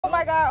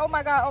my god, oh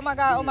my god, oh my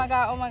god, oh my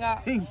god, oh my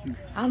god. Thank you.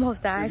 I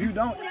almost died. If you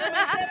don't.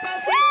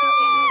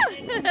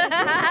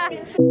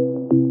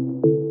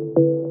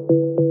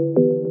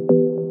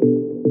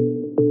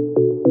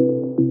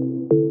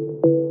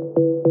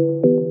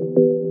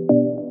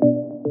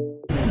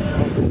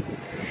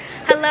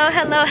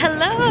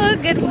 Hello,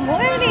 good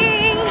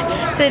morning.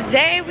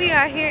 Today we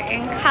are here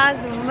in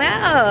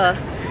Cozumel.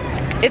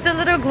 It's a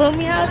little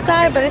gloomy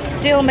outside, but it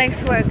still makes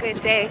for a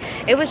good day.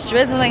 It was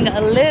drizzling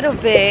a little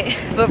bit,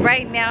 but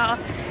right now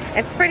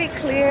it's pretty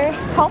clear.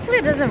 Hopefully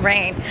it doesn't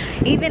rain.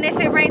 Even if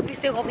it rains, we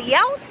still gonna be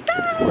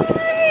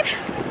outside.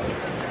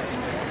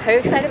 Are you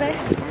excited, babe?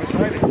 I'm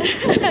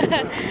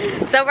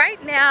excited. So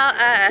right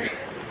now,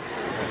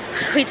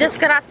 we just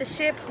got off the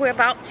ship. We're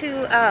about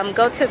to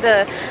go to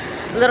the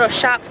little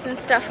shops and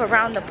stuff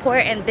around the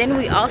port, and then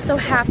we also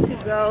have to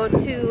go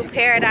to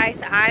Paradise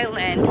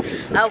Island.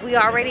 We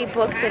already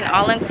booked an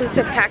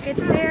all-inclusive package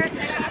there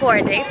for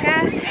a day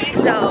pass,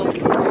 so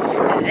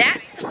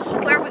that's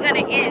where we're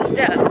gonna end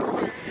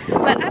up.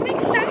 But I'm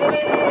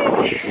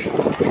excited.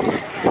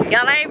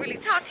 Y'all, I ain't really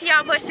talked to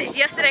y'all much since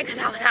yesterday because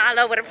I was all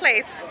over the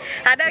place.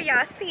 I know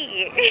y'all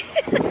see it.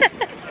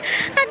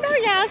 I know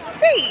y'all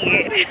see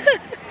it.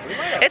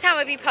 It's how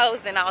I be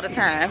posing all the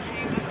time.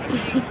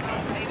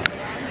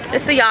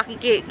 Just so y'all can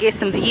get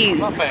some views.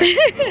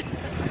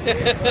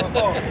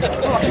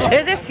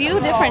 There's a few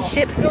different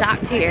ships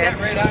docked here.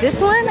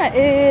 This one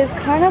is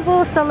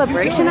Carnival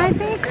Celebration, I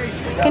think.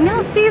 Can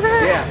y'all see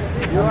that?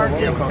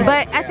 Yeah.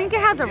 But I think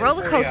it has a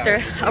roller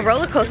coaster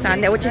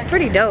on there, which is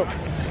pretty dope.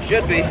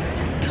 Should be.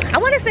 I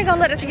wonder if they're gonna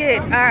let us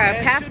get our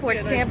passport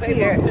stamped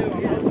here.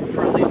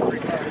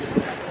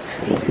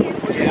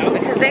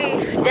 Because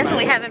they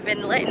definitely haven't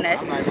been letting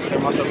us.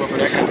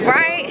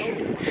 Right?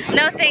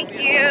 No, thank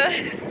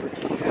you.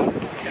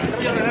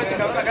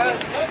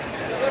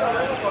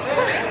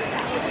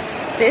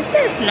 This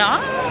is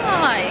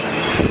nice.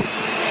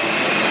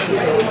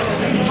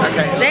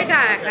 They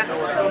got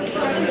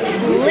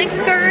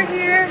liquor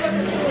here.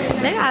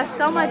 They got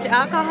so much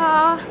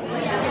alcohol.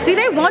 See,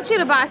 they want you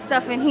to buy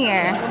stuff in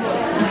here.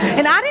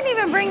 And I didn't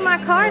even bring my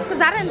cards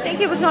because I didn't think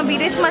it was going to be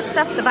this much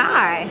stuff to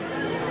buy.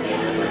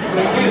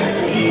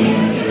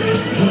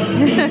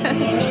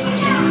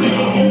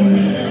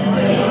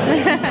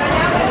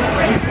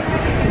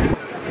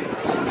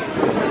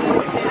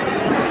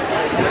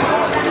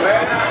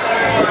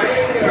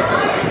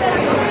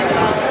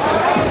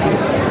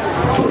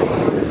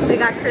 We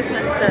got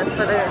Christmas stuff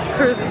for the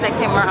cruises that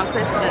came around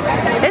Christmas.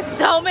 There's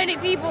so many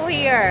people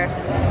here.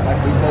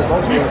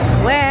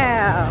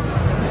 Wow.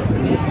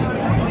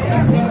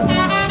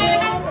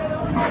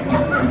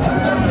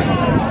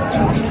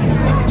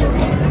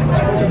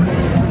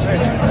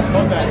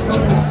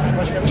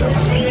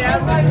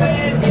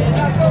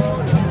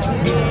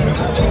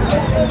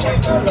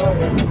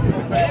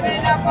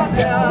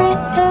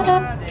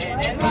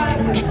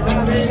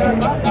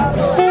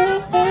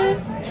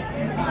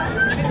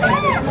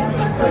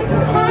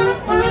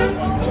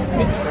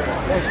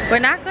 We're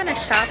not gonna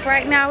shop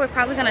right now. We're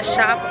probably gonna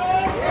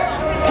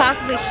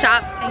possibly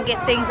shop and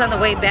get things on the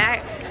way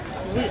back.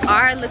 We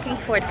are looking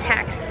for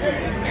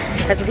taxis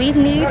because we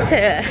need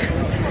to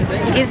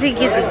gizzy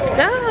go.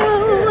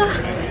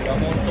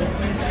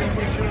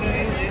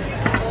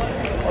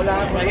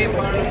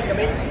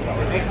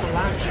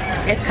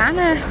 It's kind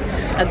of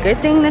a good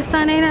thing the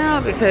sun ain't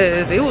out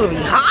because it will be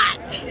hot.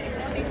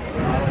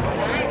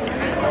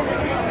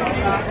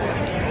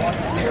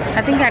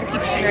 I think I gotta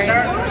keep straight.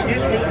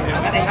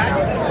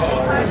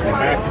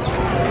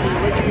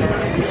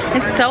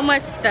 It's so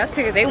much stuff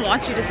here. They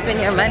want you to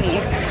spend your money.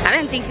 I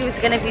didn't think it was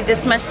gonna be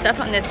this much stuff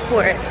on this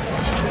port.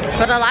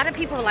 But a lot of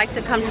people like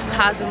to come to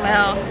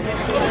Cozumel.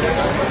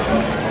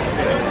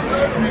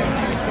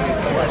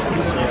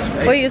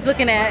 What are you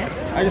looking at?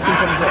 I just seen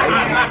something for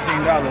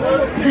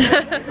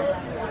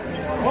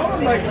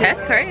 $18.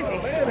 That's crazy.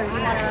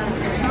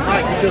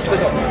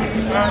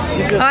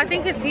 Oh, I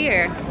think it's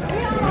here.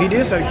 He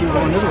did say keep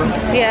going this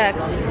way. Yeah.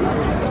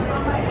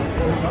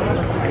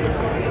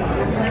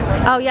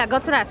 Oh yeah, go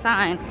to that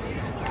sign.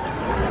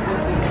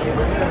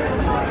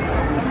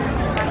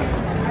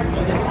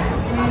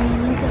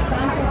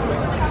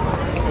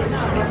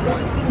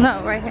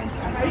 No, right here.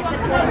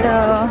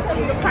 So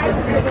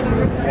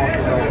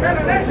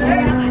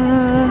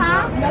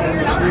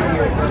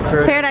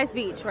Paradise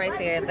Beach right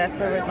there. That's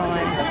where we're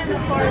going.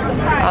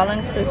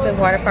 All-inclusive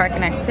water park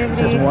and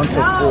activities. Just 1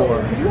 to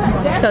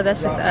 4. So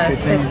that's just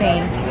us, 15.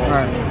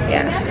 Alright.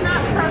 Yeah.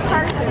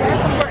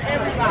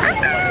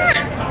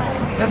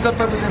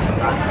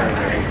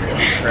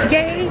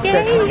 Yay,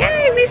 yay,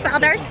 yay! We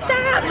found our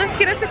stop. Let's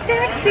get us a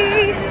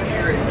taxi.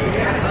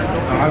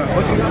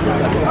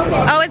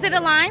 Oh, is it a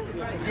line?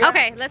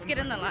 Okay, let's get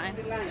in the line.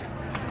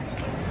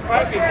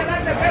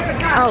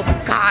 Oh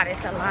God,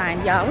 it's a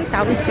line, y'all. We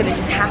thought we was gonna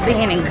just hop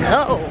in and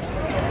go.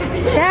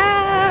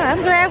 Child,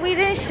 I'm glad we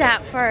didn't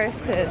shop first,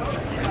 cause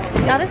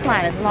y'all, this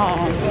line is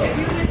long.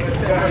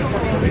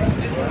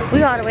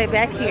 We all the way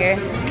back here.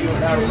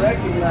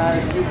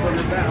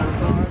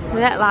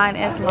 That line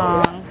is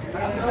long.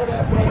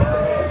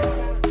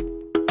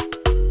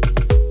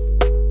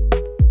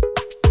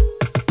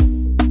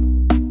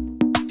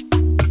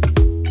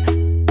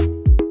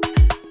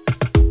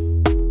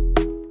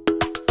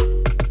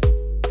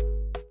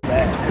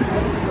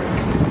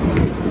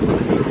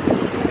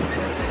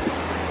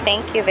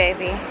 Thank you,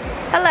 baby.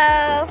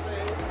 Hello.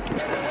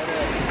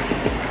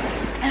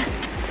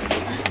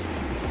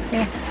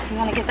 Here, you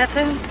want to get that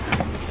too?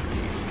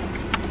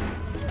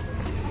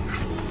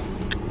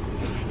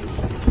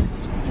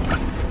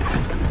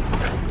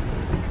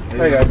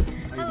 Hey guys.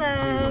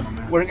 Hello.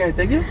 Where can I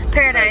take you?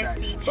 Paradise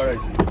Beach.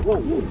 Paradise. Whoa,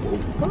 whoa,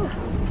 whoa.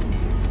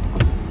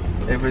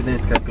 Everything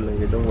is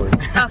calculated, don't worry.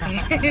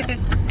 Okay.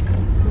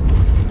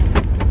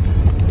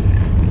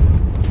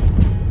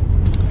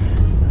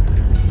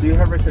 Do you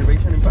have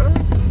reservation in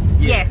Paradise?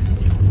 Yes.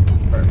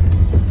 Perfect.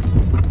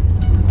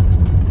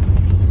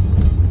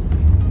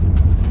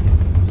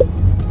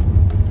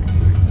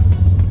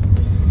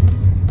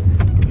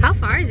 How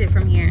far is it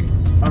from here?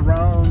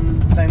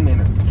 Around 10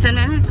 minutes. 10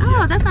 minutes?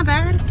 Oh, that's not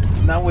bad.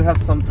 Now we have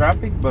some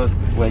traffic, but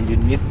when you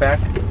meet back,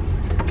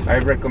 I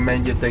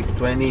recommend you take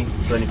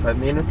 20-25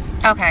 minutes.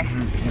 Okay.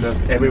 Because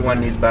everyone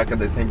needs back at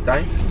the same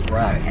time.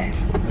 Right. Okay.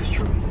 That's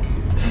true.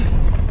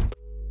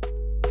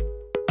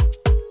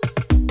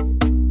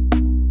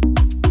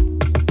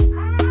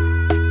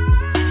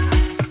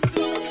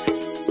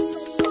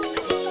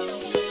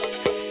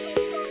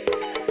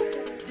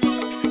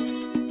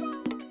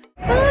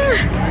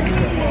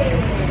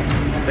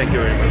 Thank you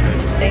very much.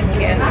 Thank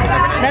you.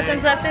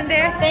 Nothing's left in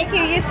there? Thank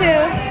you, you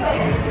too.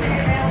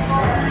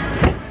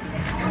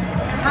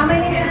 How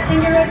many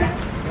in your record?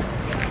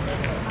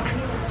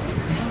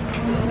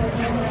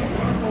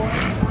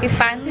 We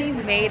finally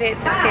made it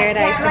to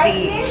Paradise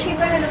Beach.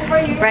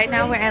 Right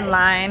now we're in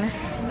line,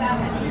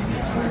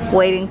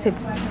 waiting to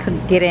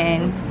get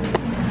in.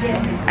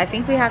 I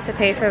think we have to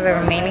pay for the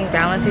remaining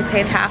balance. We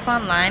paid half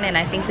online, and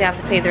I think we have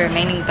to pay the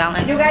remaining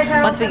balance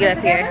once we get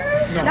up here.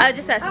 No.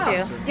 Just us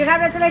two. You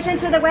have reservation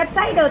to the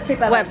website or trip?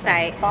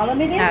 Website. Follow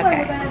me this way. Okay.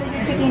 We're gonna do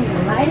your check-in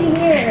right in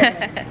here.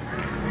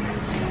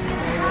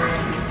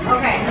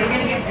 Okay, so you're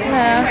gonna get this.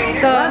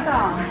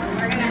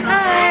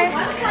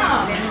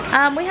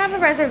 Hi. We have a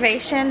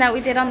reservation that we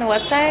did on the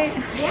website.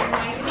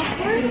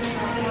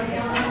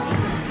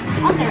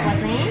 Okay, what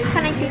name?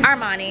 Can I see?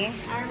 Armani.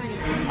 Armani.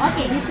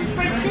 Okay, this is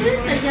for two,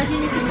 so just you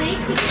need to pay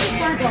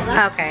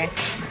 $64. Okay.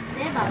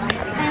 The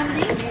balance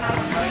pending.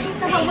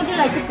 So how would you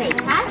like to pay?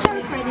 Cash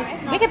or credit?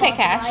 We can pay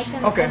cash.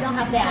 Okay. I don't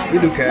have the We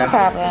do No cash.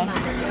 problem.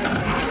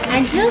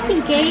 And just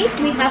in case,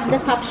 we have the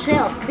top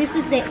shelf. This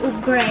is the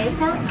upgrade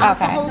for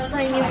alcohol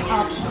premium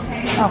option.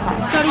 Okay.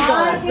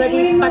 $30, but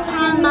it's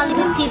Patron,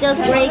 Malibu, Tito's,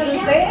 Grey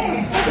Goose.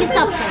 It's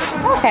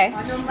optional. Okay.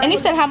 And you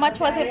said how much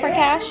was it for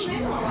cash?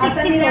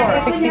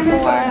 64. 64.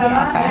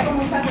 Okay.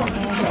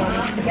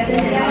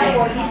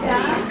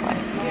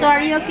 So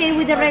are you okay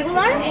with the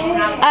regular?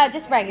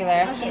 Just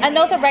regular. And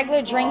those are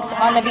regular drinks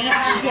on the beach?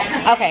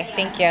 Yes. Okay,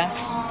 thank you.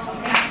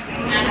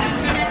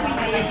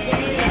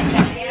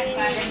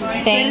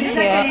 Thank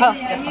you. Oh,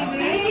 this one.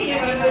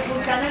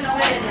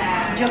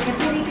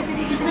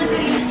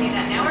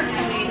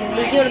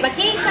 Is your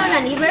vacation,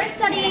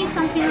 anniversary,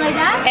 something like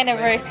that?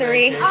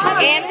 Anniversary.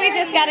 And we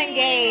just got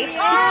engaged.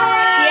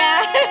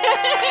 Yeah.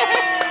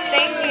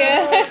 Thank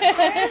you.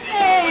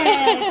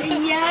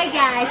 Enjoy,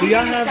 guys. Do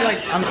y'all have like,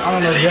 I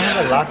don't know, do y'all have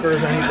like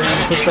lockers or anything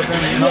to put stuff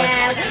in? No?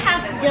 Yeah, we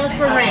have just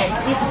for rent.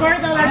 It's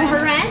 $4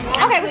 for rent.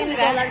 Okay, we can do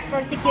that. $20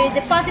 for security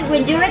deposit.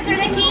 When you return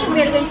the key,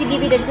 we are going to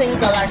give you the $20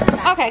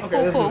 back. Okay,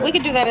 cool, cool. We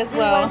can do that as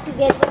well.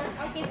 Okay,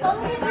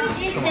 follow me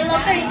please. The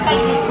locker is by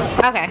this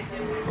way. Okay.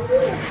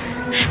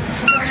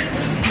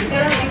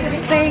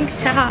 Thanks,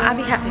 y'all. I'll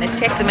be having to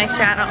check to make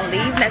sure I don't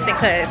leave nothing,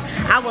 because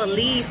I will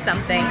leave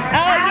something. Oh,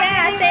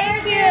 yeah,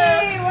 thank you.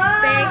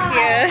 Thank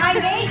you.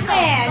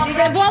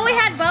 Well, we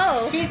had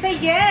both. She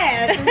said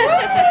yes.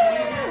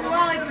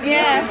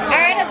 Yeah.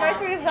 Our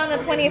anniversary is on the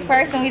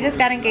 21st, and we just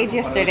got engaged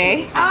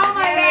yesterday. Oh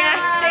my God.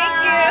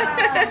 Yeah,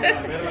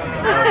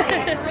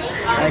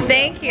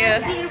 thank you.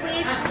 Thank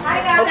you.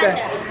 Okay.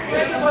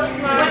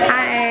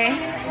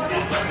 Hi.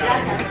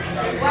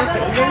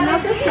 The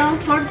numbers are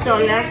 $4, the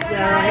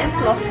rent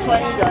plus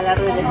 $20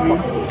 with the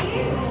deposit.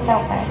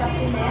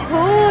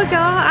 Oh,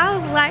 y'all, I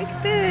like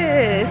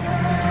this.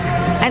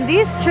 And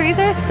these trees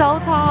are so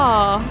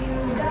tall.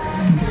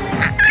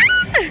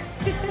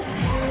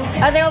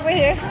 Are they over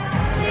here?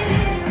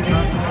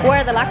 Where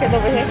are the lockers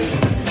over here?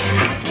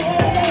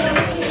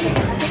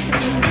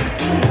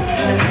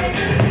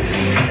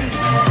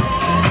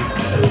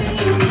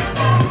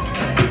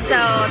 So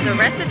the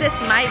rest of this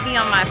might be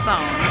on my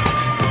phone.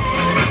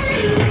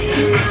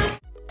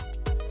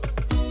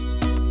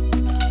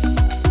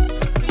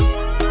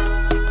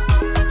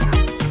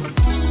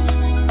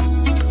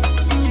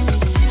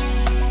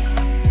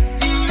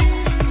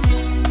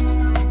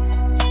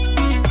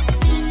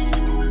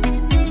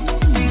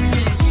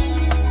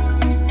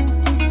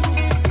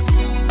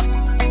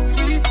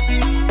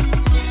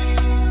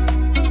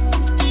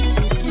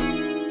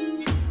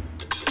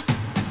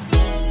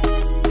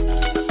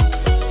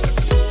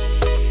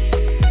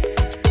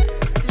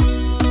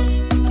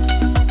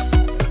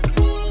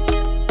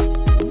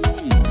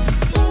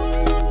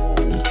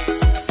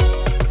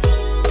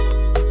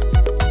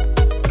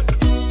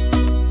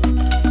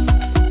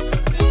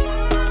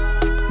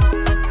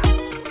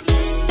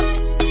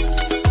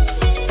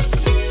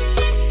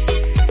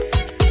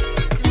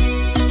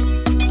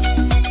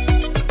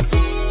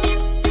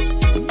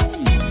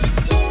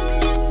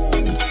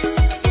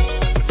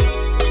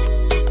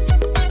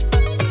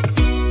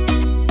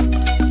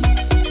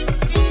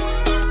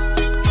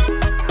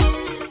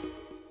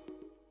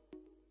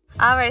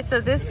 All right, so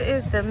this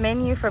is the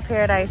menu for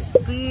Paradise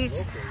Beach.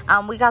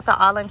 We got the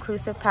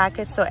all-inclusive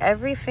package, so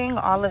everything,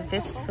 all of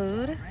this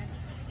food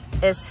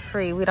is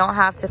free. We don't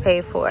have to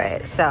pay for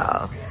it.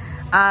 So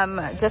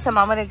just a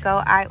moment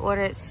ago, I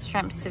ordered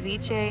shrimp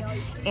ceviche,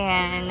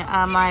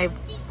 and my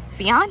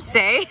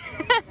fiance,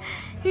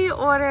 he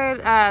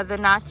ordered the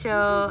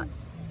nacho.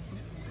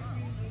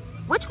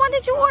 Which one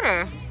did you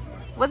order?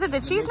 Was it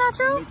the cheese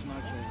nacho?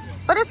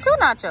 But it's 2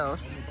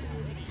 nachos.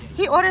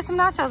 He ordered some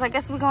nachos. I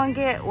guess we're gonna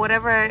get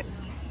whatever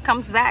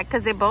comes back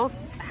because they both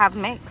have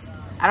mixed.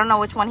 I don't know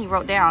which one he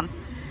wrote down.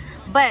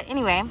 But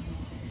anyway,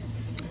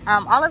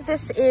 all of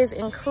this is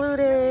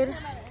included.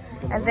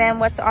 And then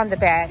what's on the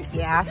back?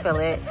 Yeah, I feel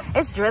it.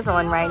 It's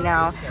drizzling right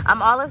now.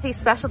 All of these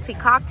specialty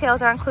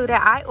cocktails are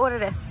included. I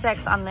ordered a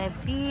sex on the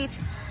beach.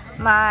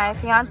 My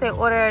fiance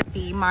ordered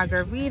the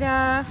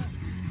margarita.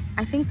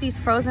 I think these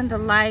frozen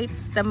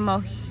delights, the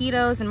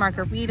mojitos and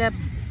margarita,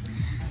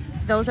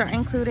 those are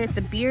included.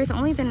 The beers,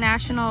 only the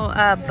national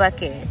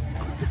bucket.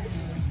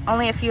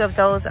 Only a few of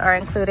those are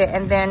included.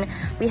 And then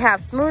we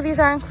have smoothies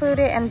are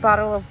included and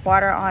bottle of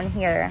water on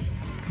here.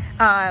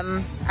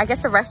 I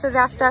guess the rest of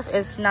that stuff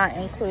is not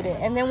included.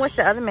 And then what's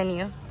the other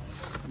menu?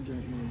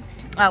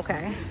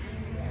 Okay.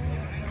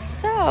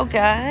 So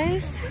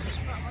guys,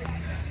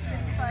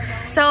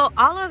 so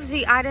all of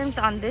the items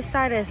on this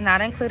side is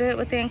not included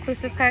with the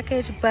inclusive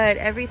package, but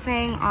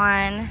everything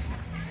on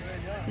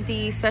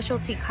the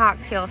specialty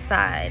cocktail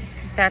side,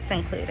 that's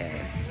included.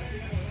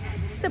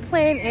 The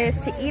plan is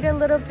to eat a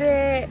little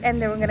bit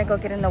and then we're gonna go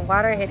get in the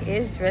water. It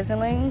is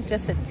drizzling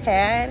just a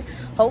tad.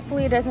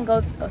 Hopefully it doesn't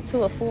go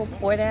to a full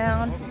pour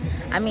down.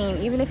 I mean,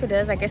 even if it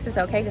does, I guess it's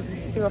okay because we're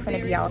still gonna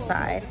be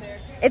outside.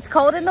 It's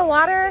cold in the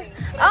water?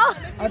 Oh!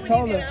 I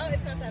told her.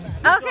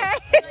 Okay.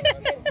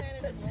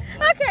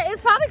 Okay,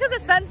 it's probably because the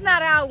sun's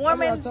not out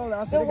warming I told her.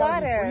 I said the it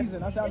gotta water. be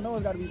freezing. I said I know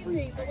it's gotta be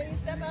freezing. So when you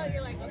step out,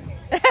 you're like, okay.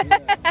 Yeah.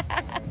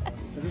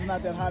 It's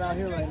not that hot out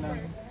here right now.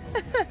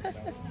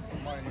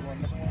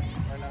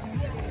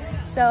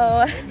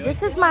 So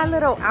this is my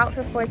little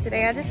outfit for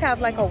today. I just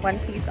have like a one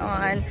piece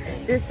on,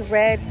 this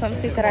red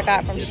swimsuit that I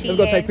got from Shein. Let's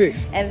go take pics.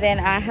 And then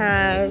I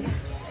have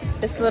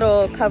this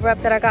little cover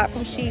up that I got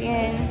from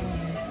Shein.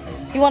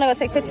 You want to go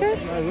take pictures?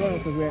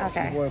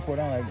 Okay.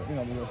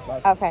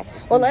 Okay.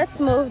 Well, let's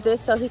move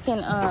this so he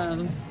can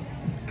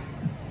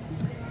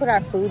put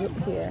our food up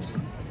here.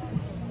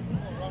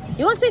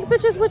 You want to take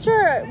pictures with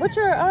your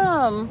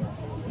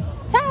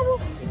towel?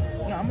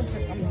 No, I'm gonna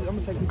take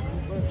pictures.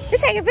 You're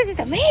taking pictures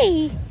of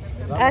me.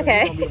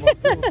 Okay.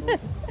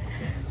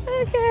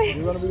 Okay.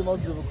 You're gonna be the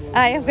most difficult.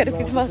 I am gonna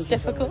be the most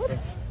difficult.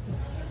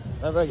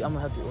 I'm gonna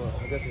have to.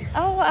 I guess.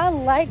 Oh, I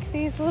like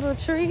these little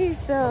trees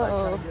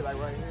though.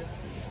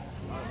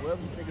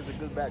 Wherever you think is a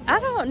good background. I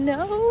don't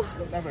know.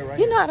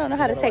 You know I don't know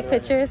how to take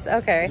pictures.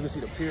 Okay. You can see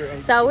the pier.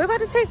 So we're about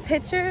to take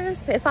pictures.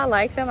 If I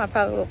like them, I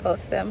probably will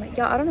post them.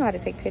 Y'all, I don't know how to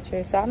take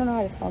pictures, so I don't know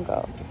how this gonna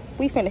go.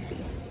 We finna see.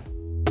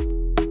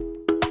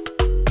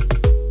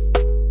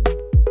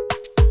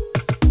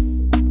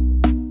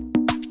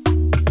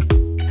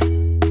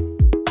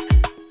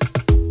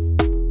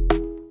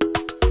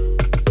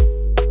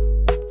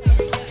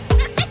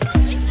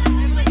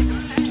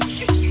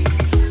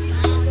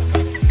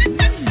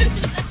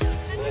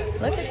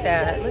 Look at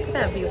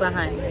that view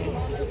behind me.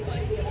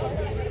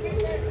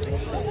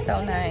 It's just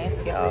so nice,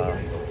 y'all.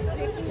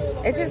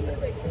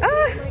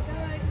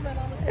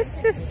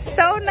 It's just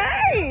so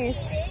nice.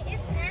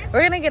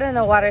 We're gonna get in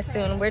the water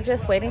soon. We're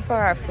just waiting for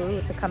our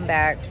food to come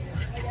back.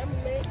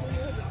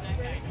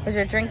 Was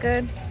your drink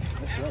good?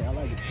 That's great. I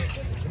like it.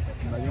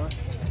 You like yours?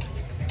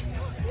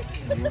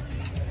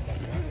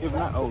 If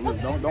not, oh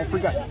look, don't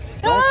freak out.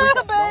 Don't freak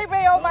out.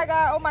 Baby, oh my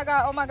god, oh my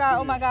god, oh my god,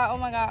 oh my god, oh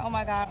my god, oh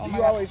my god, oh my god.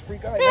 You always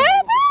freak out.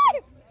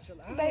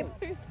 Baby.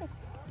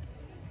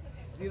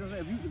 See what I'm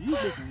saying?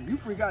 If you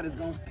freak out, it's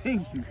gonna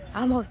sting you.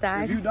 I almost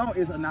died. If you don't,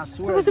 it's I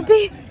swear. It was a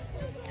bee.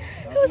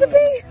 It was a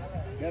bee.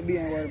 That bee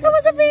ain't worried It about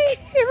was a bee. It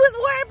was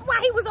worried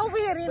while he was over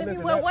here. The enemy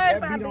wasn't worried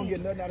about me. That bee me. don't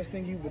get nothing out of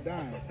sting you but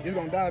dying. It's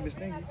gonna die if it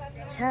stings you.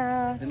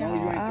 Child, As long as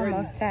you ain't I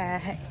almost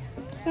died.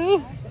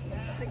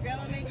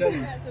 Tell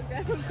you.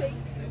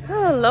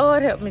 Oh,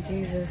 Lord, help me,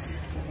 Jesus.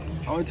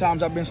 Only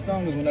times I've been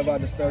stung is whenever I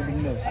disturb the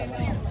milk. You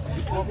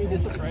want me to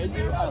surprise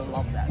you? I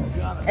love that.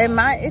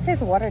 It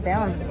tastes watered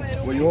down.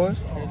 What, yours?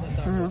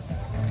 Mm-hmm.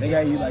 They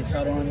got you like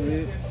shot on the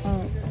lid?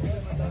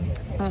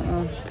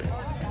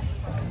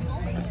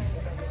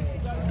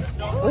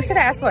 We should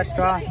have asked for a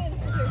straw.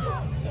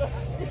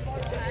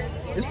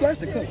 It's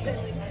plastic cup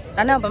though.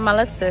 I know, but my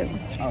lipstick.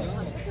 Oh.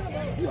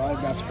 You always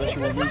got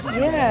special reasons.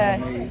 Yeah.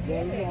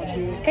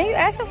 Yeah. Can you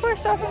ask him for a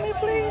straw for me,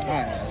 please? I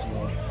ask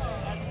for it.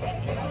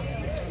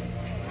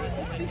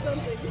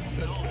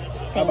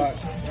 How about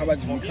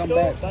when you come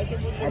back?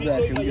 I'll be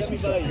like, can we get some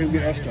stuff? Can we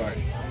get us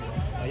started?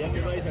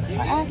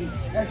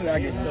 Actually, I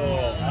get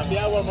happy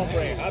hour, my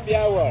friend. Happy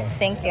hour.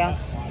 Thank you.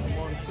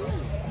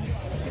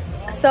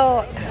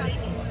 So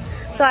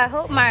I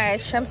hope my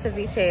shrimp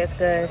ceviche is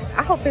good.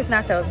 I hope his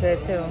nacho is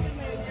good too.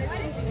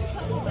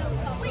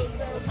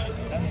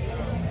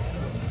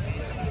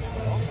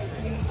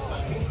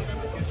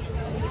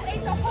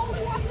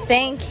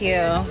 Thank you.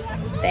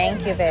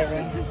 Thank you,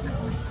 baby.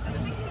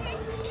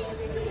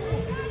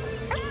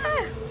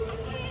 Ah.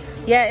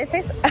 Yeah, it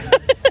tastes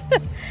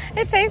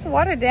it tastes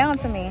watered down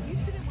to me.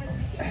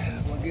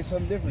 We'll get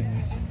something different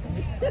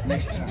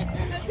next time.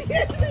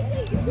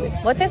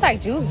 Well, it tastes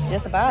like juice,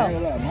 just about.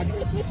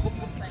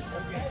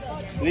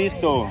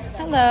 Listo.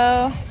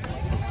 Hello.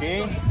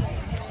 Okay.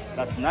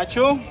 That's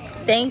nacho.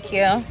 Thank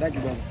you. Thank you,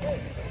 brother.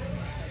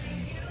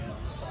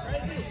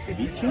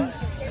 Ceviche.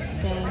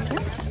 Thank you.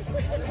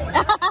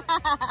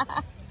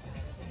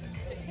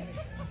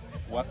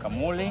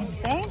 Guacamole.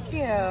 Thank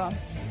you.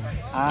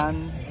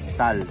 And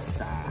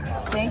salsa.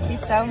 Thank you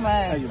so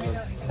much. Thank you,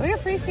 brother. We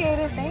appreciate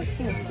it. Thank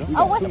you.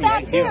 Oh, what's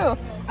that too?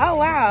 Oh,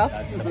 wow.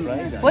 That's the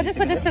price. We'll just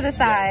put this to the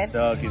side.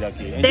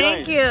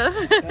 Thank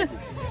you.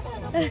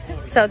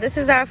 So this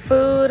is our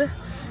food.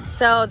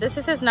 So this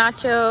is his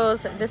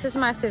nachos. This is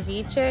my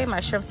ceviche,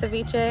 my shrimp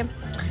ceviche.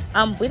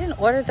 We didn't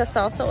order the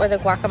salsa or the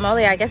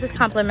guacamole. I guess it's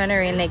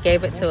complimentary and they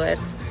gave it to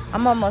us.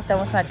 I'm almost done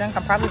with my drink.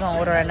 I'm probably gonna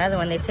order another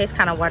one. They taste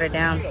kind of watered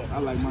down. I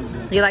like my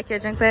drink. You like your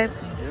drink, babe?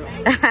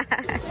 Yep.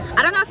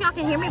 I don't know if y'all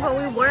can hear me, but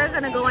we were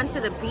gonna go into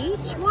the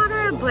beach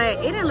water, but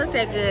it didn't look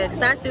that good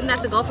because I assumed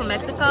that's the Gulf of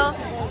Mexico.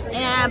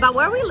 And by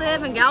where we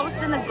live in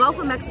Galveston, the Gulf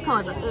of Mexico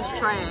is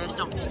trash.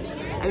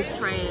 It's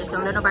trash.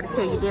 Don't let nobody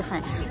tell you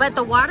different. But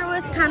the water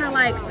was kind of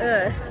like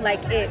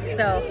it.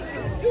 So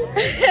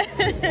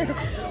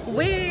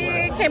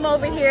we came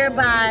over here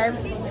by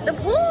the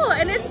pool,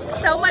 and it's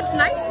so much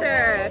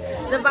nicer.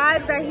 The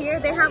vibes are here.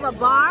 They have a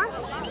bar.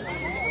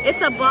 It's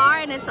a bar,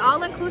 and it's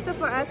all inclusive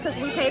for us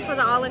because we paid for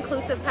the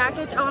all-inclusive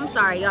package. Oh, I'm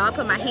sorry, y'all. I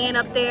put my hand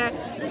up there.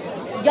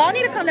 Y'all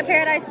need to come to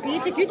Paradise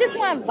Beach if you just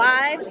want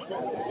vibes.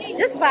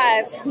 Just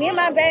vibes. Me and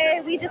my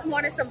babe, we just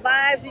wanted some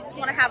vibes. We just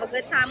want to have a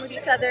good time with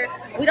each other.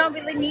 We don't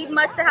really need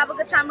much to have a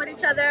good time with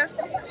each other.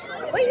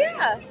 But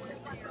yeah,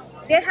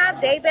 they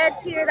have day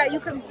beds here that you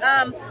can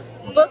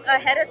book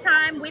ahead of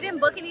time. We didn't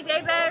book any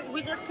day beds.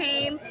 We just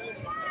came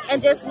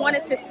and just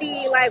wanted to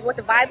see like what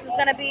the vibes is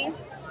gonna be.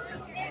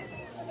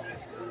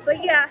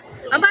 But yeah,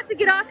 I'm about to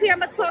get off here. I'm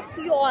gonna talk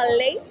to you all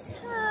later.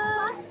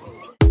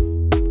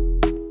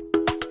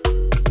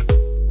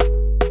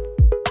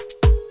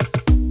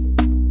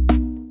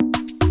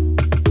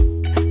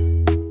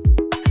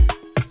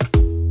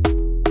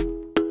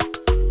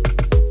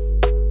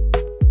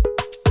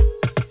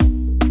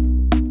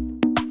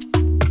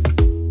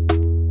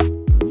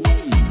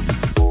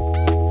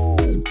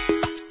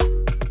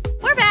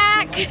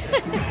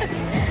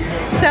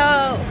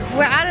 So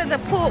we're out of the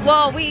pool.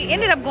 Well, we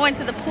ended up going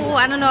to the pool.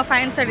 I don't know if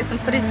I inserted some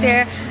footage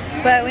there,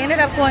 but we ended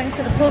up going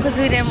to the pool because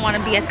we didn't want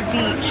to be at the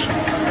beach.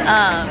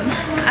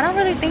 I don't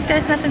really think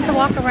there's nothing to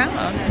walk around.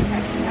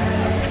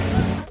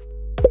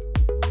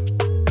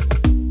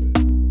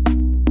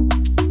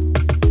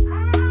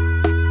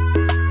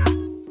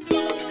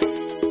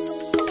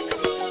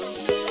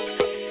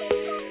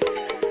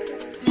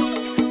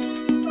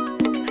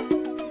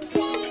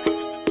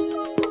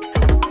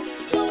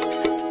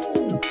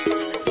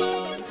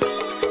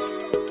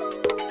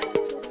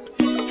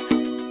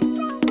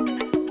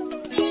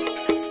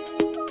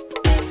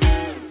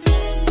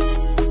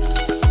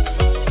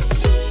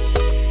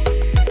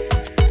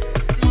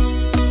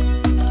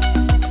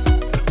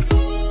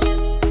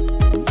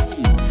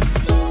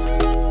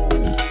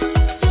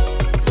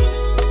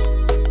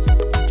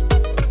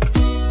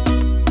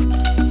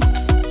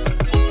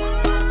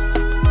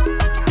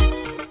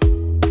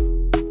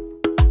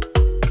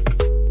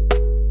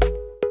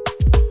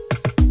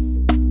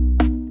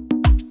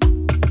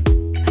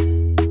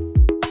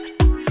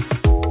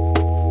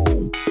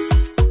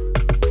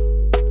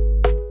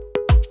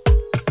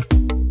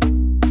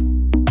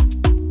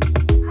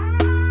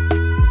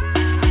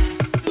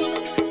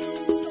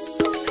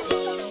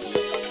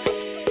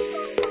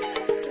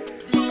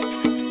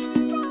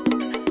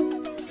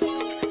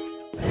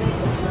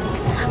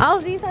 Oh,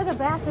 these are the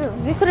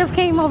bathrooms. We could have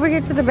came over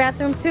here to the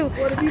bathroom too.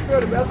 Well, to be fair,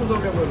 the bathrooms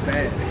over there was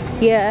bad.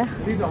 Yeah.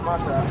 These on my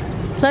side.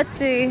 Let's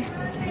see.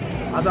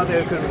 I thought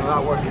they could have been a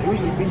lot worse.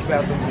 Usually beach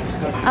bathrooms in this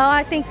country. Oh,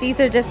 I think these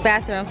are just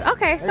bathrooms.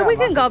 Okay, so we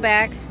can go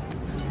back.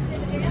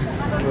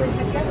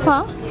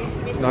 Huh?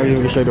 Now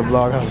you can show the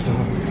vlog house though.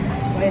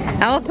 I'm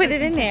gonna put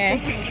it in there.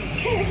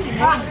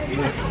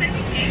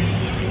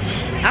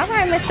 All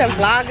right, Mr.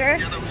 Vlogger.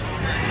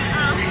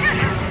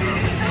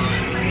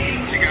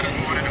 She got us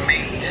one of the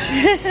maze.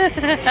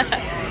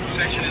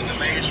 Section is the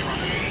maze run.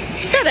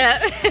 Shut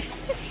up.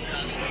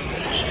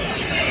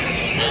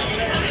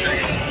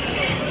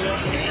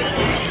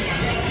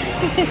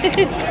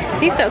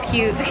 He's so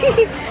cute.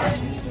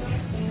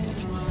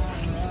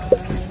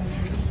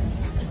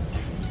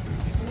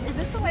 Is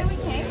this the way we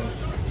came?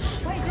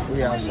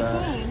 Wait, We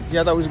outside.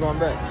 Yeah, I thought we was going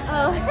back.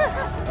 Oh.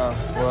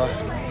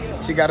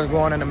 Well, she got us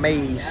going in a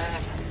maze.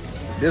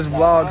 This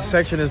vlog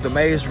section is the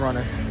maze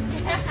runner.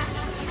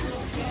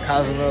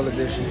 Cozumel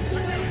edition.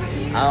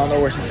 I don't know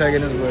where she's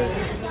taking us, but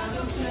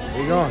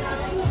we going.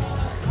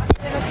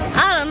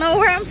 I don't know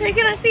where I'm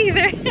taking us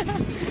either.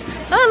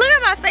 Oh, look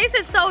at my face,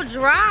 it's so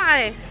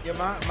dry. Yeah,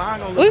 mine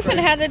gonna We're look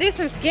gonna have to do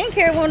some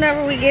skincare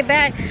whenever we get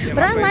back. Yeah,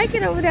 but I like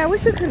it over there. I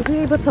wish we could be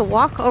able to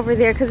walk over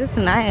there because it's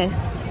nice.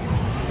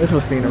 This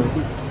was scenery.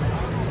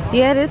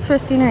 Yeah, it is for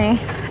scenery.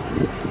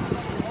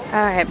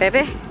 All right,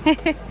 baby.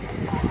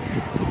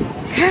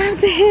 Time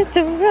to hit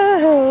the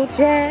road,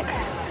 Jack.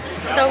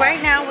 So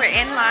right now we're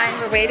in line.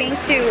 We're waiting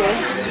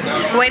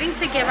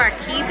to give our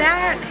key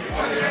back.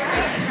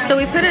 So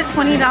we put a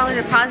 $20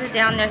 deposit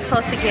down. They're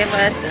supposed to give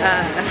us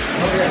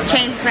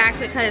change back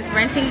because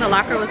renting the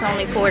locker was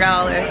only $4.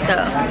 So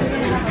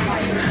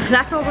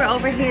that's what we're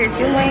over here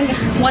doing.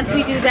 Once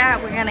we do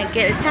that, we're gonna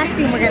get a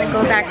taxi and we're gonna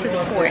go back to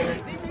the port.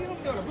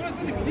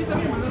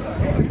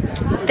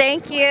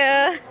 Thank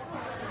you.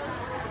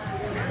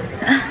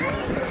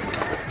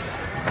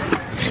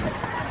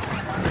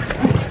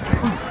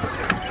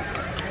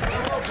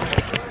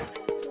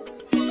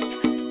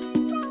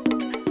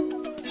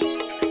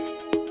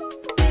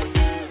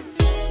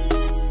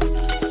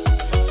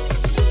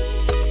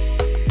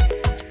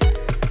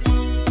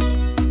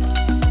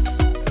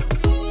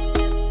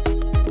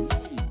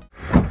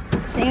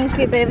 Thank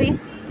you, baby.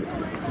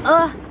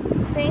 Oh,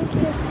 thank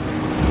you.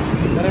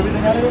 Got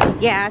everything out of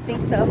it? Yeah, I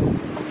think so.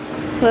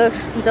 Look,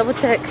 double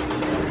check.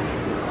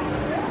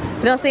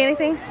 You don't see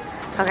anything?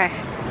 Okay.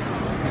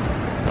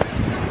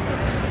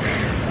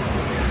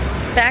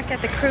 Back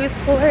at the cruise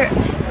port.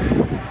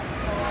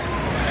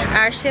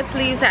 Our ship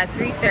leaves at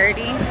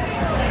 3:30.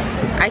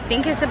 I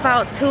think it's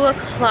about 2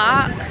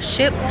 o'clock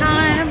ship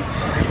time.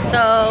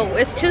 So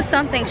it's 2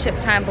 something ship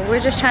time, but we're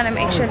just trying to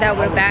make sure that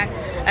we're back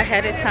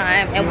ahead of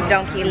time and we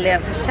don't get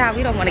left. Cause child,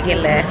 we don't want to get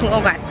left. We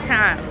don't got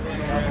time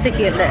to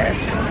get left.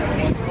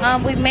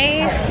 We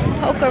may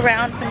poke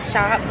around some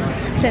shops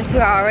since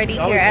we're already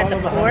here at the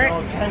port.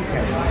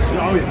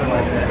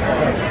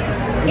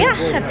 Yeah,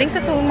 I think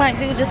that's what we might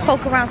do. Just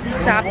poke around some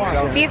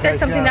shops, see if there's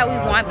something that we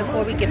want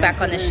before we get back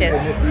on the ship.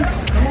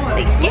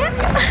 But yeah,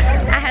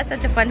 I had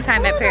such a fun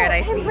time at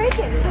Paradise Beach.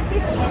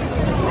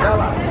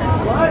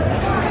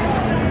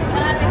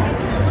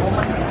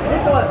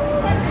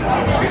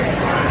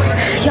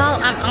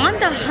 Y'all, I'm on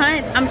the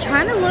hunt. I'm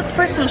trying to look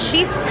for some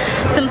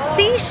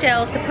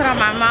seashells to put on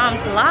my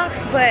mom's locks,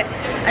 but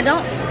I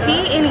don't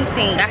see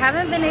anything. I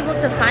haven't been able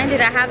to find it.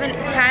 I haven't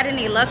had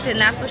any luck, and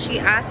that's what she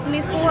asked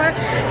me for,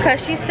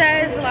 because she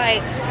says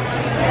like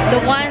the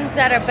ones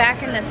that are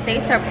back in the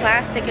States are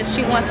plastic and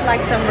she wants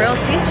like some real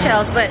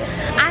seashells. But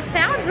I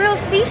found real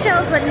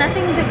seashells, but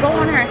nothing to go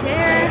on her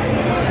hair.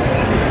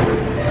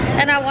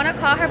 And I want to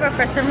call her, but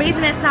for some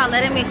reason it's not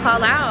letting me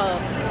call out.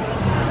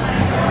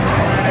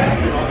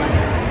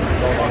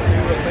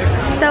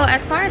 So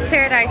as far as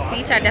Paradise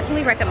Beach, I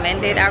definitely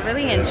recommend it. I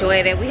really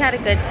enjoyed it. We had a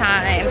good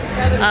time.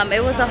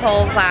 It was a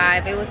whole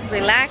vibe. It was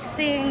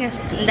relaxing.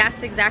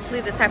 That's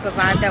exactly the type of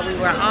vibe that we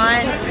were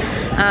on.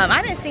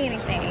 I didn't see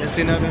anything. Didn't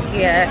see nothing?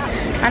 Yeah,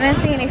 I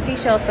didn't see any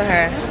seashells for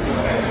her.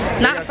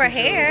 Not for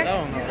hair.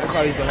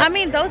 I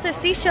mean, those are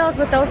seashells,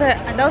 but those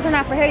are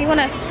not for hair. You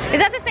wanna? Is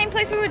that the same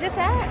place we were just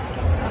at?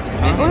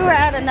 We were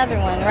at another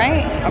one,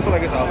 right? I feel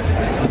like it's opposite.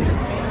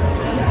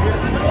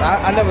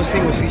 I never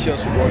seen what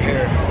seashells for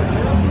hair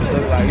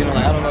look like. You know,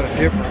 like, I don't know the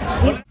difference.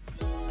 Yeah.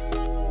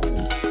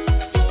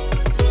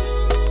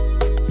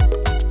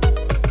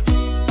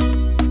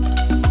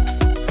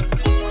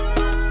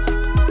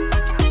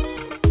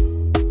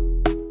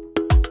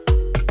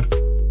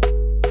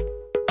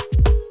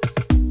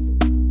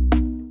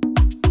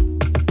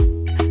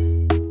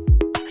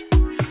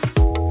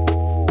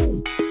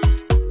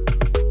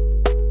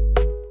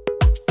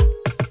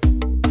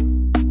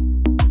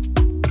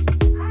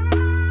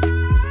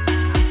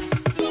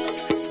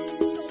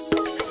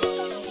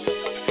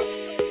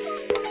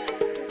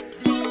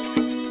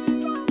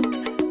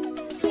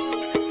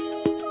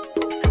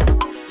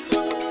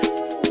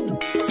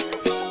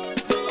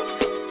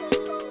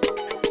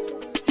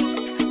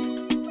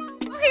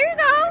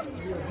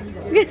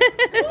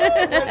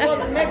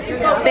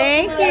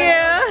 Thank you.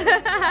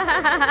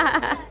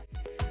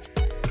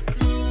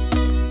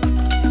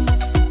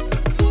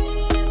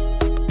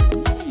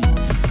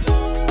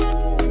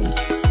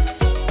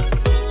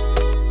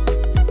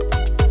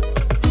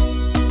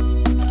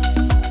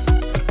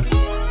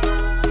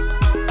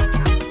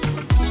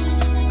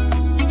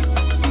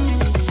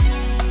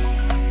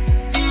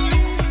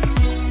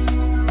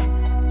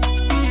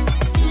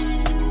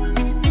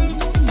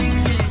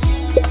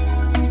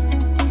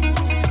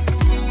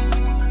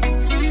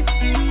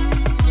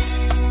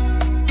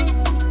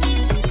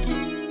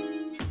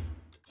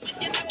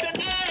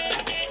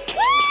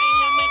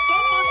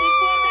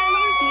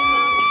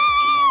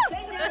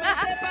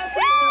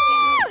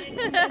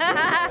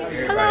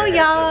 Hello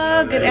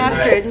y'all, good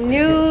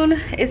afternoon.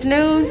 It's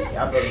noon.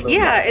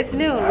 Yeah, it's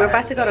noon. We're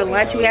about to go to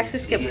lunch. We actually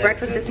skipped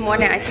breakfast this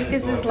morning. I think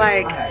this is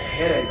like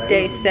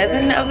day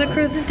 7 of the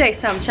cruise. It's day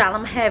some, child.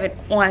 I'm gonna have it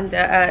on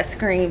the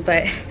screen,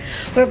 but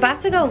we're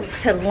about to go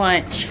to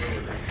lunch.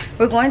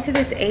 We're going to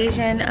this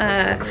Asian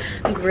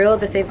grill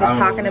that they've been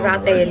talking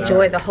about. They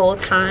enjoy the whole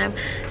time.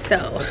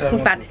 So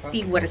we're about to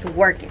see what is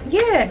working.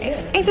 Yeah,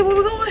 ain't that where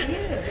we're going?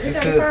 It's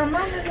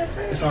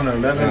on the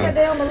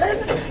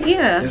 11th.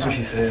 Yeah. That's what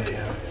she said,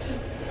 yeah.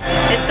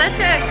 It's such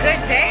a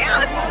good day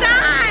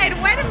outside.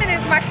 Wait a minute,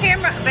 it's my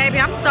camera. Baby,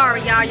 I'm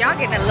sorry, y'all. Y'all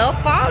getting a little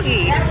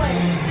foggy.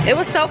 It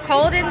was so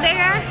cold in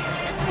there.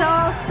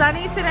 So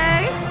sunny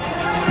today.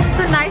 It's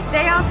a nice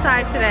day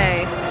outside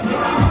today.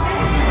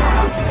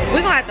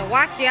 We're gonna have to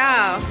watch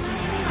y'all.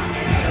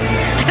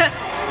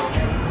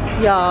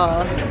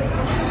 Y'all,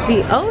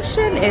 the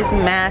ocean is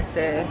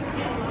massive.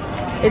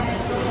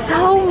 It's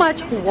so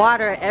much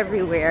water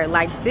everywhere.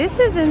 Like, this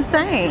is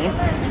insane.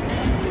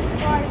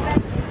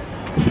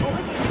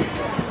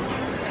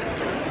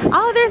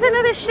 Oh, there's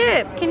another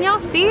ship. Can y'all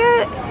see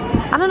it?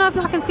 I don't know if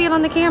y'all can see it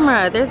on the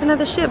camera. There's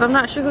another ship. I'm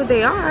not sure who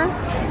they are.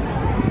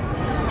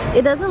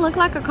 It doesn't look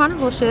like a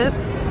Carnival ship.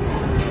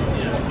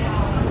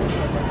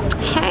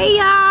 Hey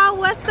y'all,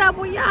 what's up?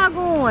 Where y'all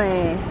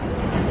going?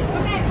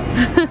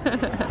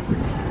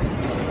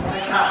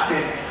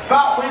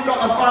 But we've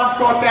got the fun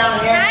squad down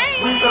here.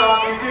 Hey. We've got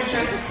our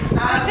musicians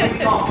and we've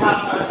got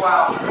Cam as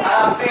well. And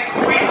I think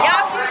we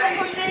are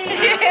ready.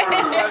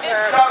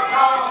 So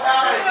Carl, come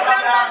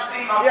down and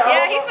see my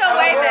yeah, he felt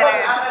way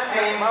better.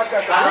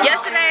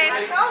 Yesterday,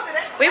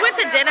 we went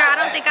to dinner. I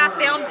don't think I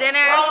filmed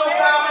dinner.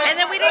 And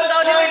then we didn't go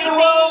do anything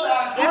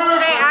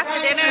yesterday after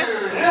dinner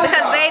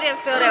because they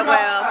didn't feel that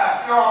well.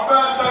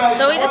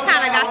 So we just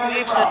kind of got some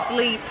extra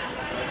sleep.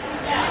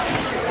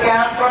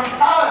 Yeah, from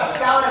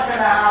Dallas in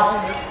the house.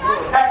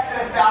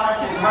 Texas, Dallas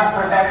is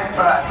represented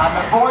for, and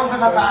the boys in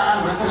the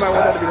band with the That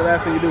might want to be the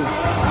last thing you do.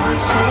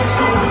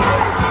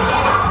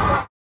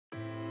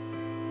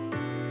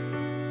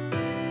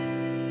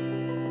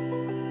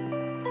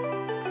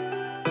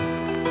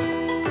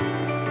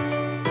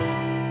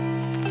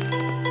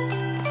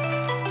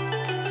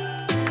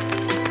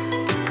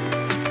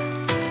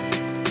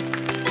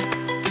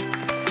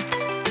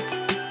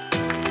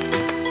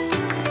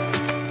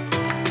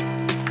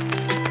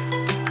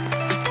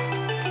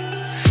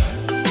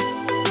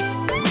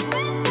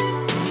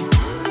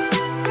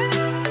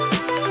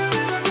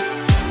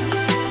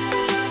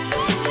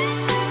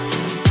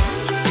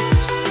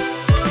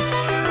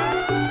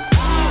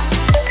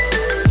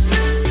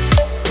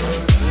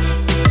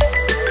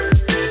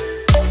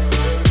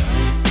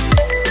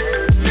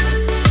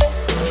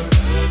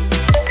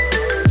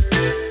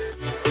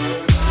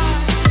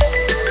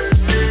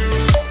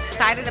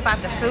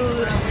 About the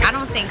food, I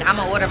don't think I'm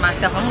gonna order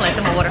myself. I'm gonna let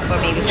them order for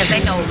me because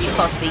they know what we're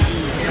supposed to be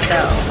eating. So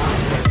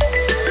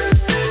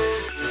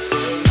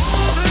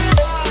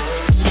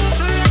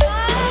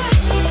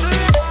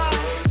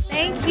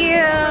thank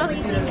you.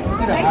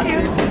 Thank you.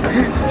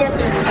 Yes,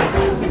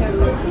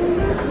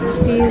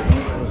 excuse me.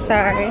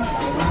 Sorry.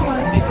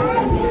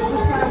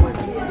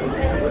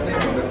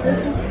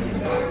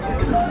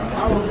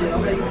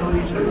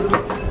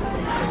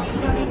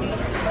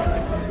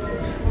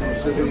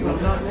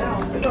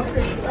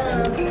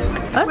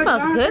 That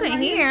smells good in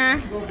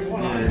here.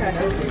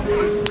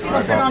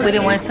 We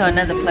done went to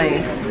another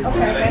place.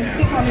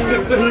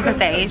 We was at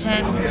the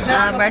Asian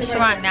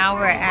restaurant. Now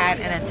we're at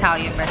an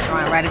Italian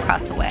restaurant right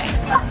across the way.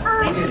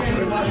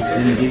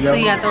 So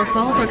yeah, those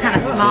bowls were kind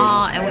of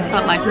small and we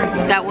felt like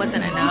that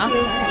wasn't enough. So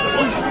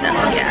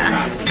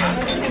yeah.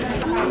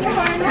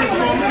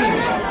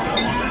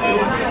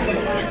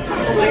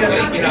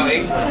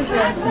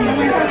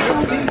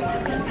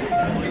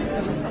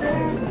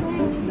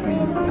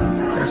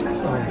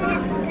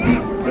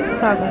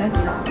 It's all good.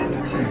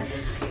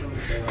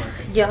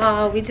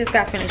 Y'all, we just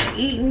got finished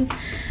eating.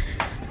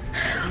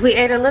 We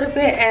ate a little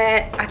bit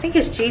at, I think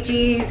it's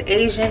Gigi's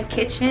Asian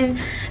Kitchen,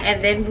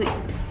 and then we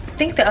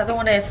think the other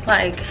one is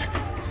like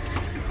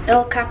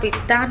El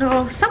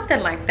Capitano, something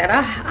like that.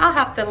 I'll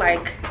have to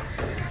like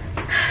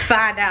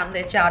find out and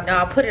let y'all know.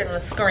 I'll put it on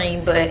the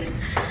screen, but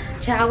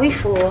child, we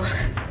full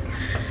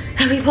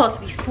and we supposed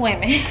to be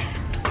swimming.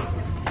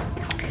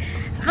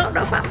 I don't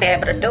know if I'm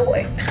able to do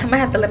it. I might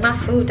have to let my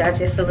food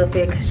digest a little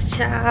bit because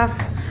child,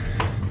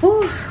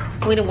 whew,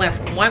 we done went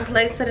from one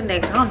place to the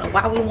next. I don't know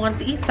why we wanted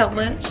to eat so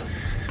much,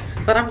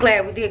 but I'm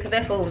glad we did because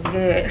that food was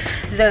good.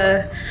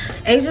 The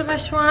Asian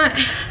restaurant,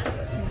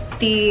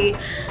 the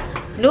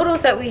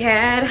noodles that we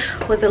had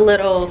was a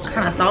little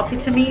kind of salty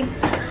to me.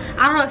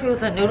 I don't know if it was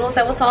the noodles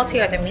that was salty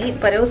or the meat,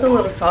 but it was a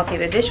little salty.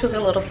 The dish was a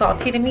little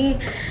salty to me,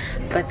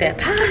 but that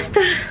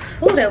pasta,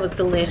 oh, that was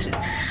delicious.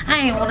 I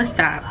ain't want to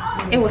stop.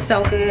 It was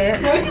so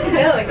good.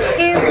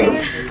 Excuse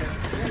me.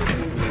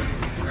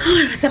 Oh,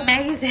 it was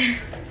amazing.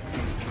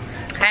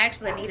 I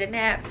actually need a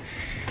nap.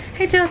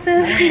 Hey, Joseph. I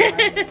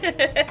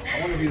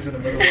want to use it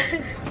in the middle.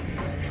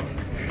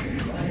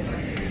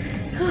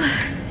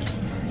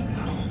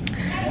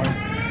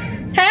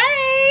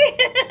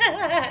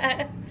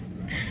 Hey!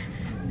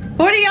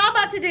 What are y'all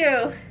about to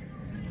do?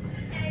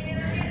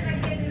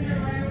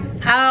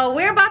 Oh,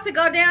 we're about to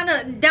go down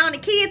the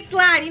kids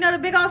slide. You know the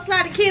big old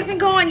slide the kids been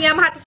going? Yeah, I'm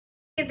gonna have to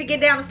kids to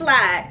get down the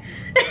slide.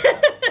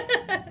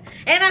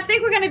 And I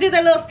think we're gonna do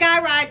the little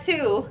sky ride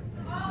too.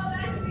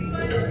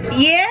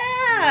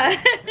 Yeah.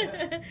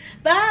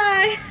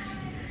 Bye.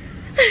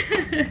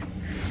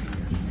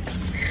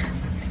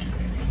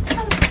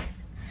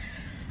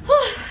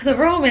 The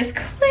room is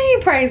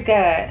clean, praise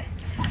God.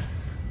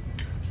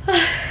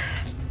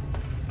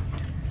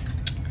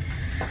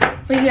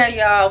 But yeah,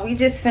 y'all, we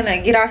just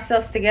finna get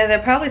ourselves together.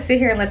 Probably sit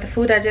here and let the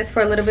food digest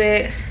for a little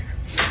bit.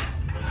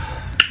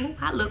 Ooh,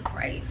 I look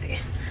crazy.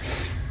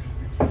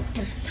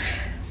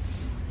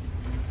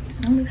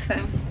 Let me see.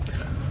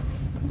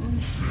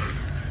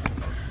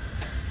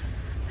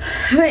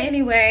 But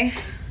anyway,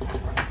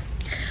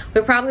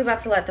 we're probably about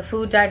to let the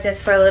food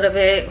digest for a little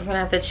bit. We're gonna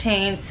have to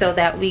change so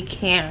that we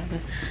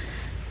can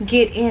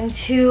get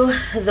into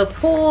the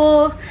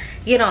pool,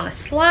 get on the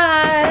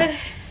slide,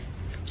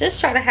 just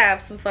try to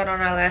have some fun on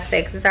our last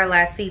day because it's our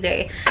last sea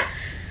day.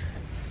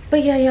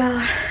 But yeah,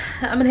 y'all,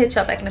 I'm gonna hit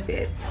y'all back in a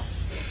bit.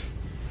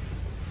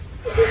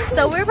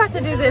 So we're about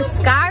to do this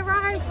sky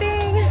ride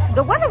thing.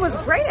 The weather was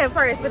great at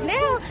first, but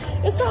now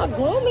it's all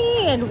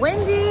gloomy and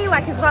windy,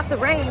 like it's about to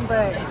rain.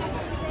 But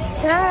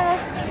child,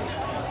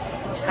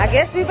 I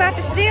guess we about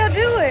to still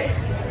do it.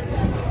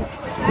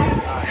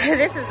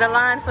 This is the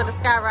line for the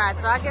sky ride,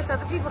 so I guess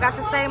other people got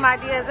the same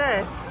idea as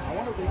us. I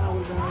wonder if the line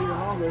would have been even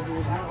longer if it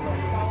was not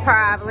raining.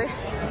 Probably.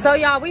 So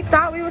y'all, we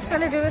thought we was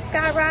gonna do the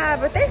sky ride,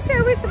 but they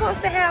said we're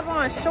supposed to have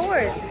on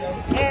shorts.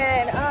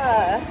 And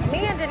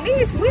me and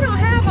Denise, we don't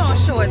have on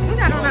shorts. We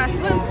got on our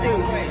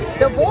swimsuit.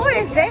 The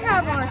boys, they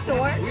have on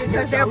shorts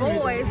because they're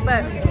boys,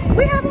 but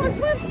we have on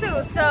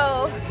swimsuits.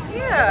 So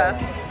yeah,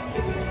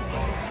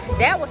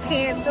 that was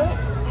canceled.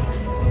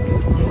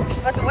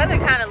 But the weather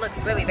kind of looks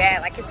really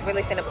bad, like it's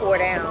really finna pour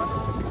down.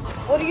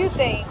 What do you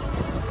think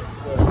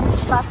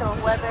about the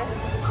weather?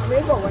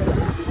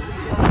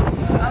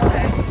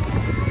 Okay.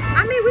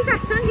 I mean, we got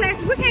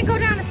sunglasses. We can't go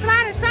down the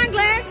slide in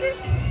sunglasses,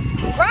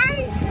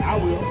 right? I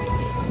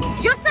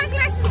will. Your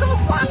sunglasses gonna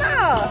fall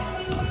off.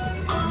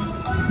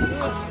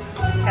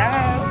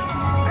 Child,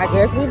 I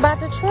guess we about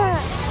to try.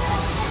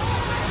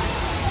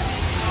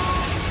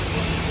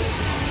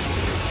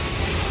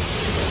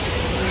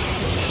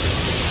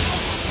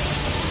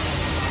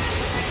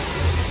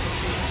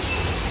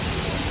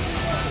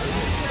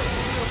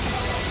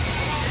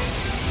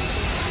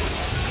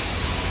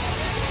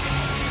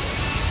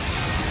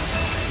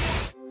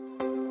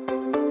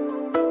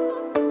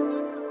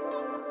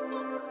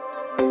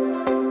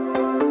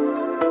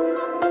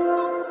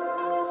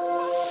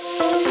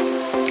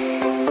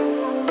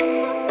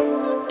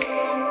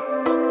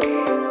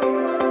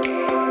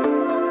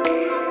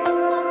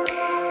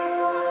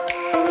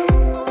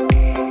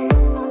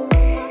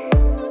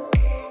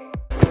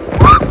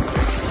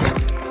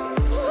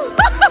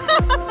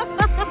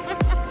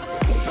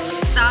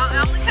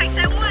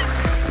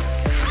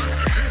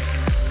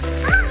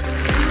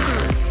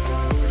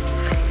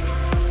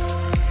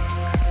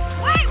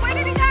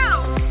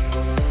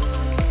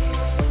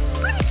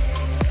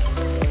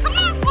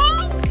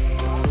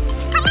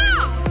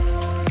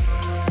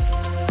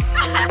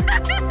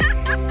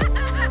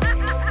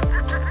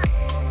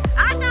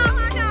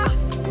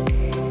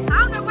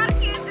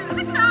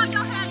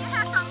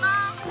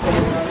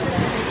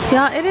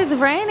 Y'all, it is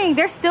raining.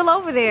 They're still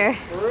over there.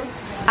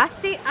 I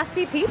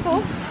see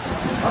people.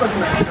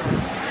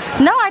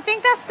 No, I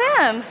think that's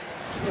them.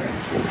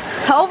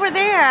 Over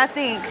there, I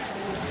think.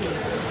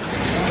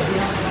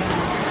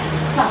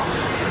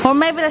 Or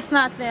maybe that's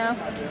not them.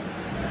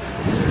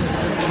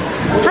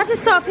 I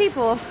just saw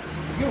people.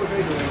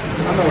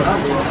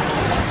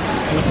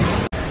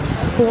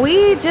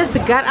 We just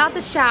got out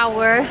the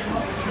shower.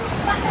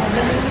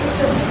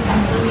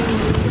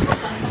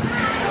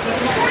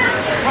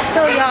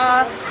 So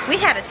y'all, we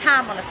had a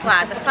time on the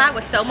slide. The slide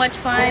was so much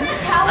fun.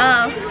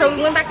 So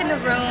we went back in the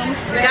room,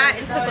 got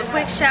and took a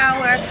quick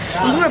shower.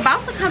 And we were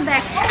about to come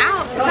back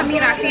out to come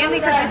meet our family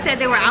because they said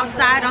they were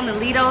outside on the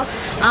Lido.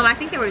 I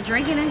think they were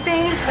drinking and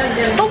things.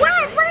 But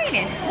why is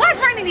raining? Why is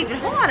raining even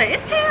harder?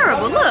 It's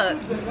terrible, look.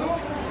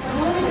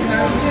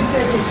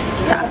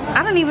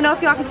 I don't even know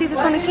if y'all can see this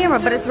on the camera,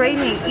 but it's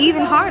raining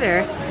even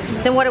harder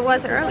than what it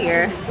was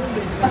earlier.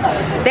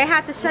 They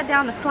had to shut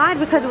down the slide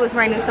because it was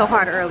raining so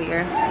hard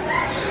earlier.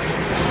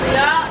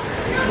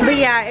 But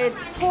yeah,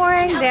 it's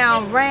pouring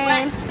down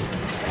rain.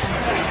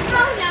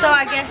 So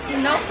I guess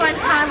no fun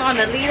time on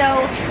the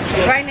Lido.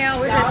 Right now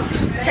we're just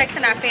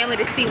texting our family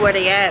to see where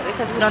they at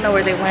because we don't know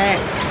where they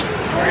went.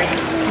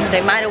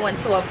 They might have went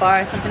to a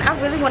bar or something. I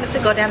really wanted to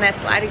go down that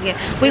slide again.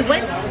 We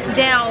went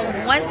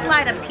down one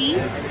slide a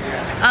piece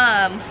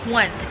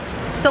once.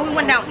 So we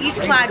went down each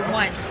slide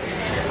once.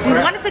 We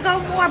wanted to go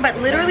more, but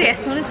literally as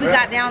soon as we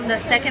got down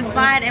the second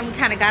slide and we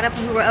kind of got up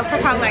and we were up for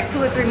probably like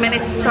 2 or 3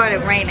 minutes, it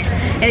started raining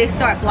and it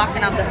started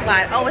blocking off the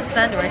slide. Oh, it's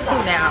thundering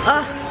too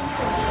now.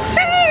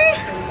 See?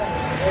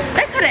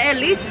 They could have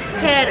at least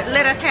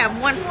let us have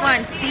one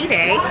fun sea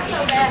day.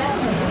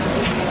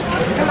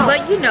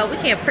 But you know, we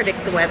can't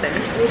predict the weather.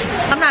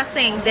 I'm not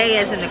saying day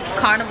as in the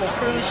Carnival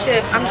cruise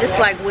ship. I'm just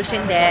like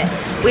wishing that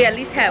we at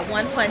least had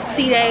one fun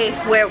sea day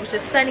where it was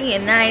just sunny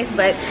and nice.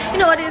 But you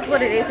know, it is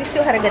what it is. We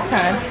still had a good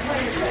time.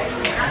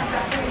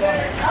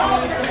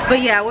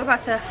 But yeah, we're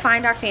about to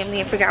find our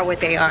family and figure out what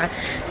they are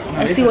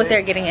and see what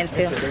they're getting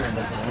into.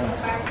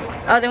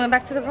 Oh, they went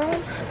back to the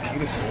room?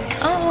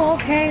 Oh,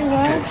 okay,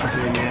 well. She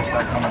said, yeah,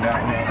 start coming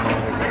down here.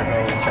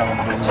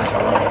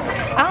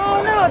 I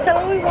don't know, tell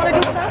them we want to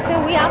do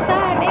something. We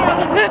outside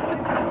now.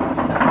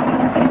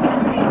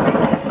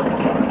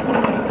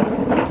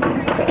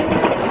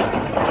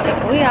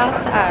 We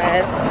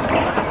outside.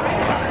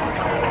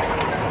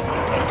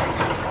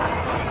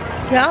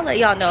 Yeah, I'll let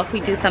y'all know if we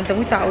do something.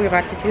 We thought we were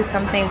about to do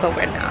something, but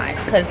we're not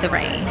because of the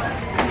rain.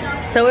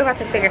 So we're about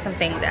to figure some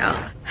things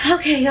out.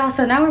 Okay, y'all,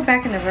 so now we're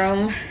back in the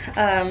room.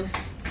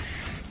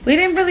 We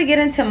didn't really get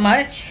into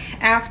much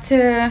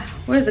after,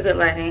 where's the good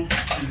lighting?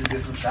 You just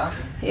did some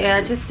shopping. Yeah,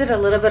 I just did a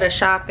little bit of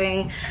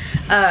shopping.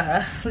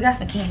 We got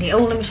some candy.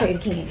 Oh, let me show you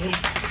the candy.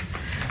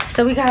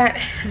 So we got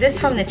this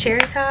from the Cherry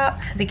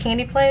Top, the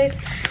candy place.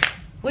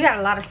 We got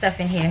a lot of stuff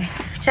in here.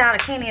 Child,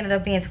 the candy ended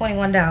up being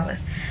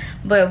 $21.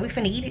 But we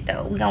finna eat it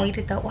though. We gonna eat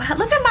it though. Wow,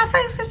 look at my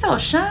face, it's so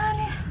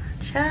shiny.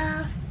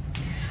 Child.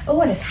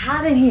 Oh, and it's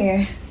hot in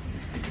here.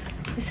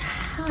 It's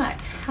hot,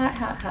 hot,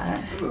 hot, hot.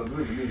 It look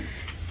good to me.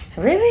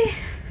 Really?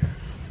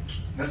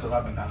 That's what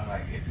I've been kind of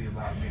like iffy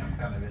about me. I'm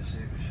kind of that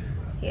sick and shit.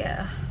 But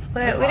yeah,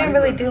 but we didn't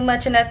really do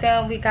much of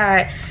nothing. We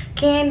got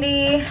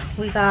candy,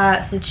 we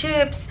got some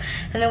chips,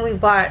 and then we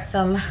bought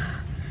some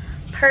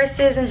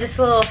purses and just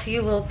a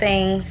few little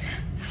things.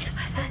 So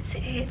that's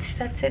it,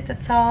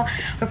 that's all.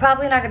 We're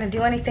probably not gonna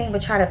do anything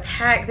but try to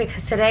pack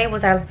because today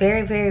was our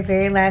very, very,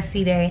 very last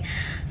sea day.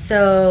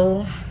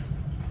 So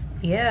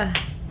yeah,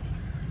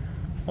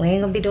 we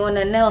ain't gonna be doing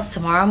nothing else.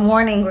 Tomorrow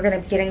morning we're gonna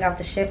be getting off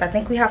the ship. I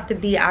think we have to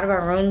be out of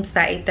our rooms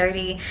by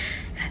 8:30.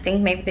 I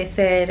think maybe they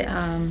said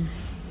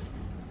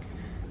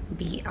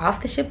be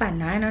off the ship by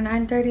 9 or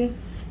 9:30,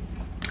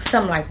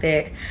 something like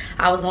that.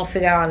 I was gonna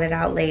figure all that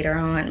out later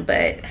on,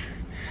 but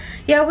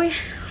yeah,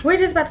 we're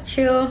just about to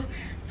chill,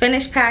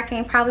 finish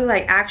packing, probably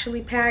like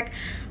actually pack.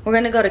 We're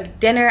gonna go to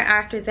dinner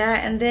after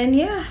that, and then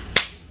yeah,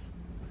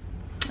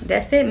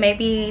 that's it.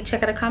 Maybe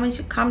check out a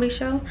comedy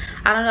show.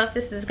 I don't know if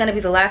this is gonna be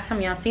the last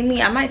time y'all see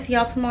me. I might see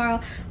y'all tomorrow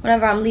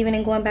whenever I'm leaving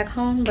and going back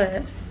home,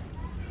 but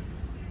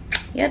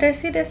yeah,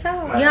 that's it. That's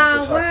all.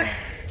 Y'all, why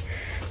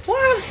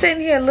I'm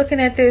sitting here looking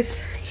at this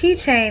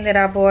keychain that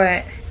I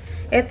bought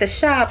at the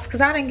shops,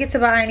 because I didn't get to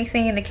buy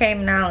anything in the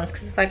Cayman Islands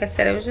because like I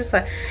said, it was just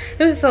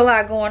a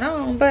lot going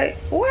on. But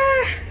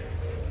why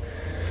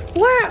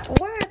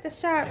at the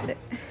shop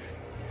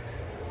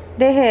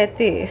they had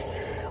this?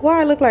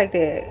 Why it look like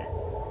that?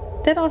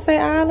 They don't say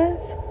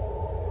islands.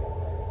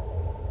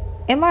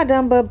 And my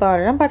dumb butt bought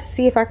it. I'm about to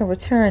see if I can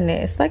return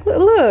this. Like,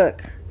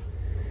 look.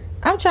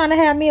 I'm trying to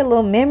have me a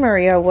little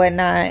memory or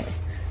whatnot.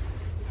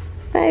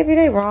 Baby,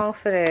 they wrong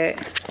for that.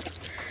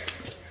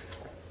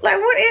 Like,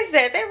 what is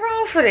that? They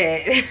wrong for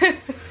that.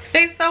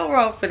 They so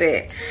wrong for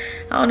that.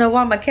 I don't know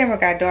why my camera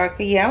got dark,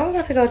 but yeah, I'm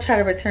about to go try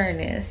to return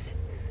this.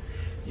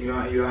 you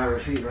don't have a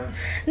receipt, right?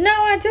 No,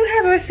 I do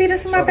have a receipt.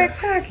 It's in my back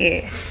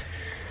pocket.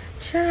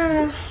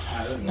 Child.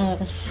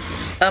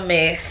 A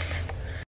mess.